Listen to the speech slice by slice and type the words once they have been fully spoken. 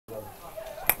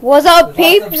What's up,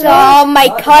 peeps? My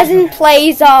cousin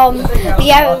plays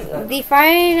the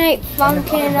Friday Night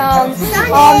Funkin'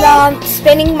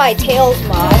 spinning my tails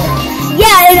mod.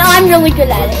 Yeah, and I'm really good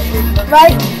at it.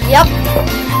 Right? Yep.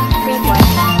 Pretty fun.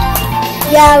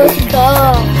 Yeah, let's go.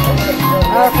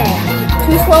 Okay.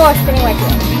 Too slow or spinning my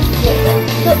tails?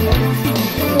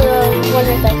 What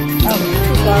is that? Oh,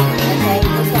 too slow. Okay.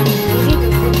 This one.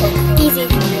 Easy.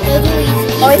 We'll do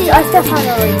easy. Oh, it's just on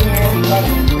ordinary.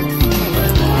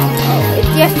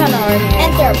 It's just on ordinary.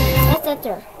 Enter. Let's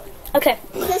enter. Okay.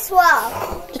 This wall.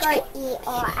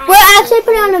 We're actually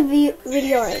putting on a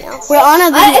video right now. We're on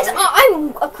a video.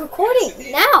 I'm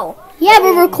recording now. Yeah,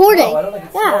 we're recording.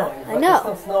 Yeah, I know.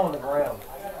 There's still snow on the ground.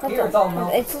 Here it's all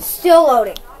melted. It's still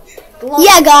loading.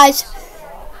 Yeah, guys.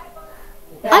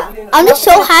 I'm just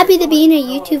so happy to be in a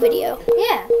YouTube video.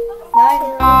 Yeah.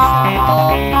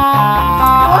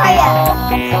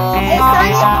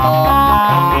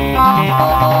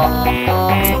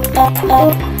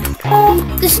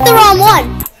 This is the wrong one.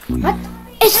 What?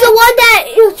 It's the one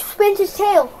that spins his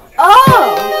tail.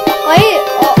 Oh! Wait,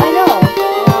 I know.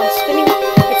 Spinning.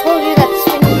 I told you that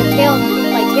spinning the tail,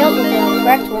 my tail was the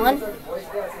correct one.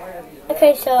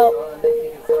 Okay, so.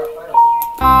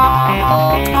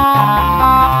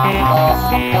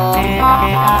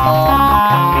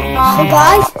 So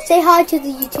guys, say hi to the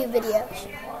YouTube videos.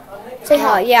 Say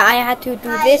hi. Yeah, I had to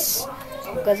do this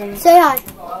because I'm. Say hi.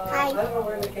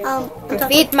 Hi.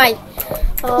 Beat my.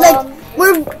 Like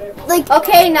we're like.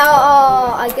 Okay, now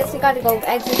I guess we gotta go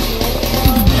exit.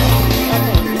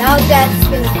 Okay, now that's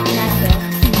been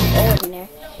ordinary.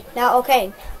 Now,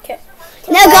 okay.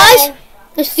 Now, guys,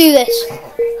 let's do this.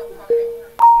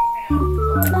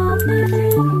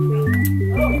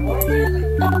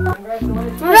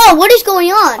 No, what is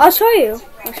going on? I'll show you.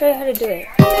 I'll show you how to do it.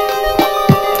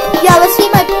 Yeah, let's see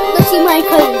my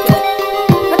cousin do it.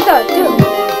 What the dude?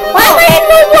 Why am I in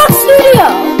Roblox Studio?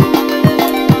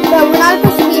 No, we're not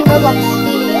supposed to be in Roblox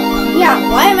Studio. Yeah,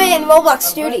 why am I in Roblox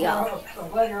Studio?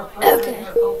 Okay.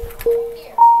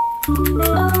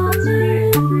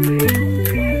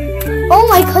 Oh,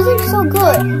 my cousin's so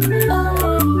good.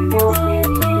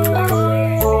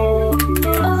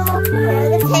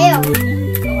 The tail.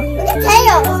 Look at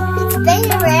tail. It's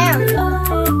spinning around.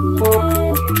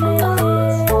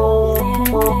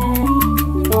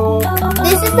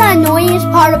 This is the annoyingest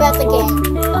part about the game.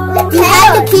 You had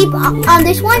to keep on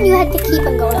this one. You had to keep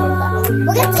on going with that.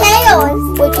 Look at tails.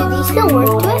 Wait, do these still work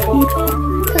to it?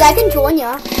 Cause I can join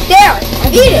ya. There, I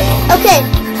beat it. Okay,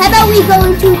 how about we go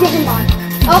into a different mod?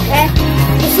 Okay.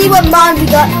 To see what mod we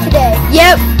got today.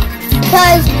 Yep.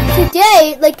 Cause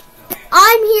today, like,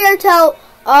 I'm here till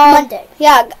Monday.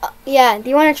 Yeah. Do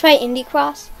you want to try Indie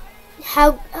Cross?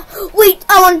 How? Wait,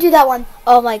 I want to do that one.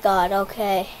 Oh my God.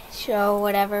 Okay. Sure.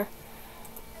 Whatever.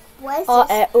 What is Oh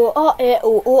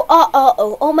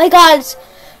this? my God. It's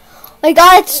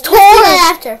Let's do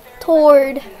that after.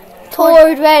 Tord,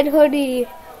 red hoodie.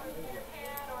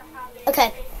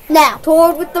 Okay, now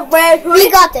Tord with the red hoodie.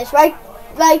 we got this, right?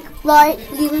 Right,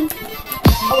 Leland.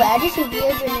 Oh wait, I just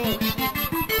revealed your name.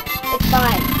 It's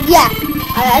fine. Yeah,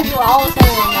 I just all of a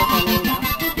sudden know my name now.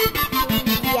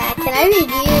 yeah. Can I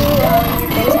review your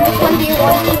face? Which one do you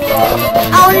want to?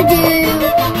 I want to do.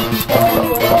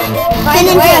 By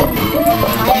the and way,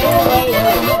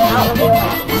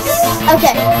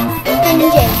 Okay, Ben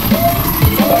and Jay.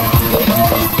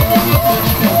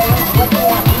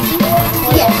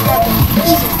 Yeah,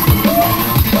 easy.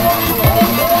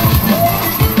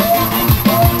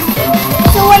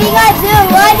 So what do you guys do?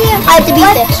 Why do you? I have to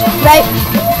beat this, right?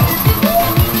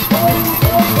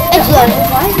 Excellent.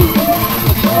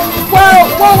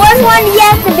 Well, which one do you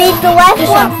have to beat? The left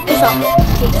one? This one.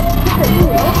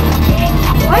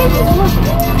 Why is this working?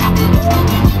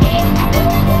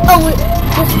 Oh, wait,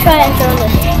 let's try and enter on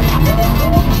this.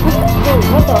 Dude,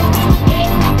 what the?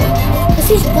 This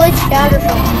is glitched out or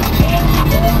something.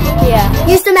 Yeah.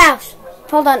 Use the mouse.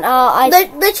 Hold on.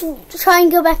 Let's try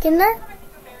and go back in there.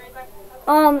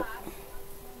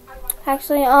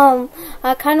 Actually, I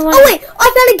kind of want. Oh wait, I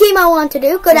found a game I want to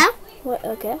do. Go down, What?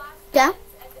 Okay. down,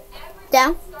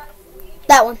 down.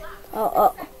 That one.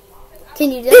 Oh.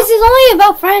 Can you do This that? is only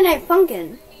about Friday Night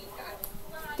Funkin'.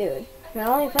 Dude, we're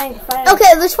only playing Friday Night.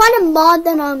 Okay, let's find a mod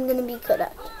that I'm gonna be good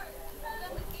at.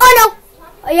 Oh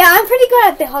no! Yeah, I'm pretty good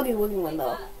at the Huggy Wuggy one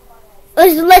though.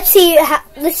 Let's see.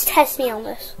 Let's test me on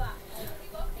this.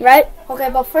 Right? Okay,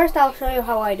 but first I'll show you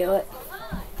how I do it.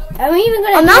 I'm even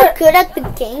gonna. I'm not good at the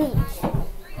games.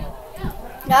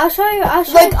 I'll show you.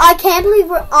 Like I can't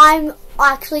believe I'm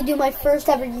actually doing my first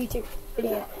ever YouTube.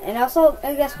 Yeah, and also,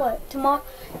 guess what?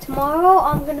 Tomorrow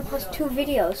I'm gonna post 2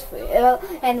 videos for you,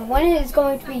 and one is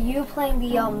going to be you playing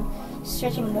the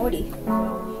Stretching Morty.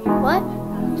 What?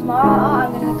 Tomorrow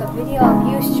I'm gonna make a video of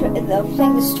you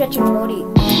playing the Stretching Morty.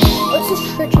 What's the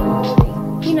Stretching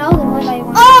Morty? You know, the one I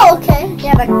want. Oh, okay.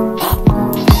 Yeah, like.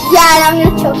 Yeah, and I'm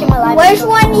gonna choke him alive. Which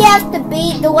one you have to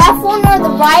beat? The left one or the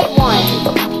right one?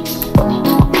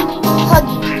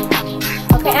 Huggy.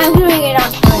 Okay, I'm doing it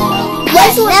on camera.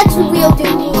 Yes, that's real dude.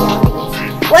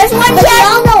 Which one you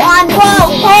have to on? Whoa,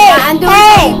 hey,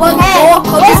 which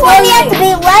one you have to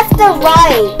beat, left or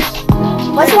right?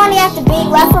 Which one you have to beat,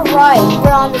 left or right?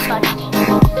 We're on this one.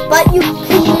 But you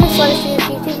can just let us see the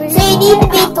YouTube video. So you need to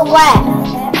beat the left.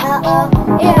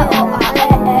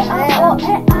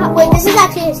 Wait, this is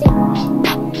actually the same.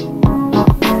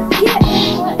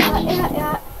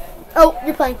 Oh,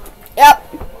 you're playing. Yep.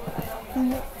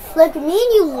 Look, me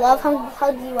and you love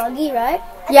Huggy Wuggy, right?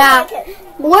 Yeah.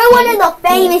 We're one of the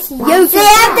famous YouTubers. So you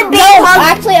have to beat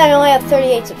Actually, I only have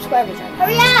 38 subscribers.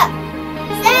 Hurry up!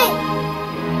 Say!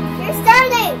 You're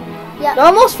starting!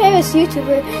 The most famous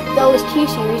YouTuber, though, is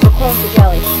Q-Series or Corn for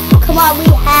Jelly. Come on, we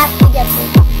have to get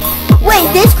this. Wait,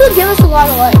 this could give us a lot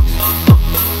of likes.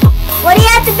 What do you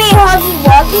have to beat, Huggy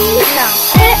Wuggy? No.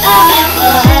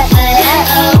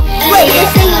 Wait,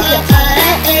 let's sing with this.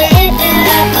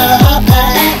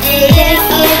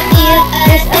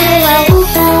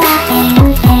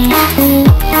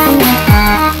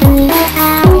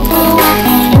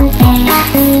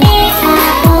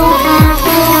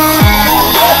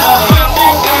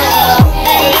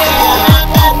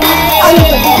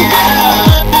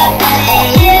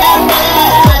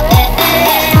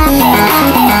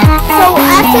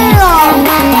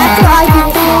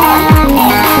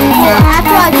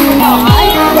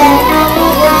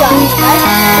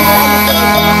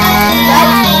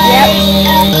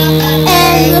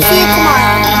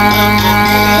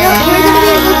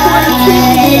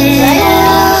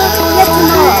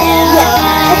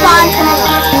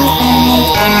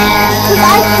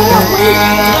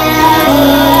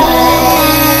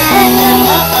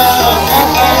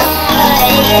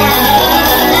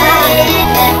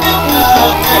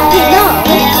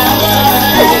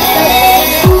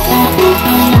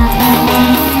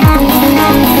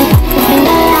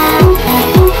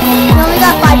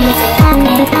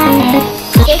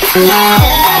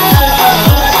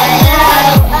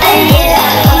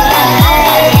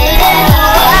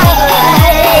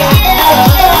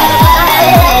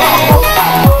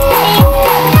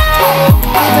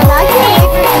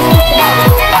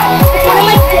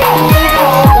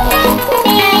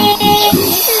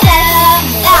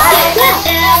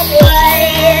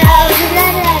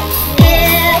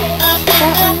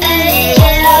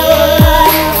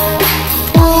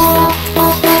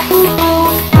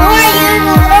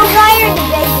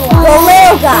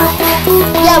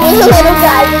 Yeah, we're the little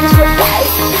guy, we're the short guy.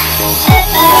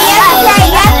 You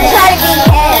have to try to beat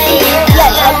him. Yeah,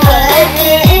 that's good.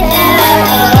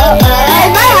 And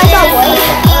my eyes are white.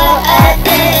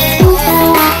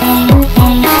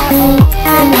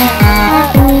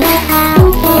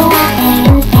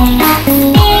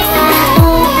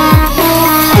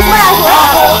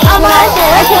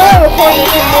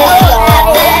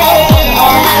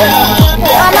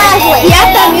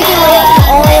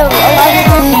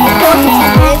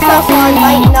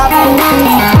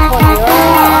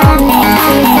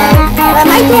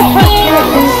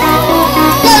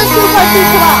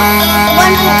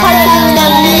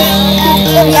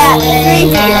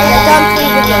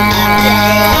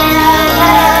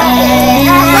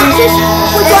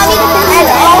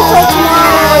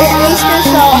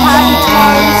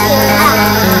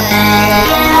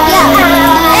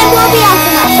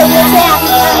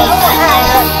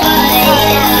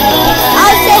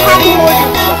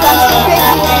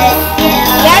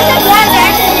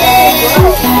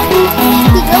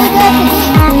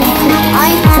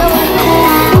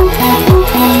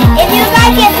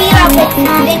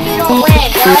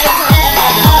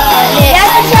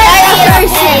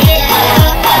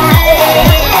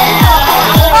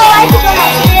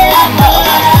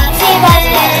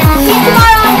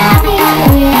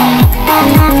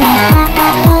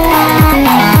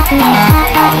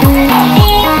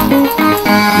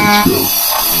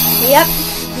 Yep,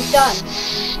 he's done.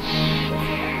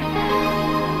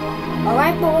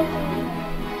 Alright, boy.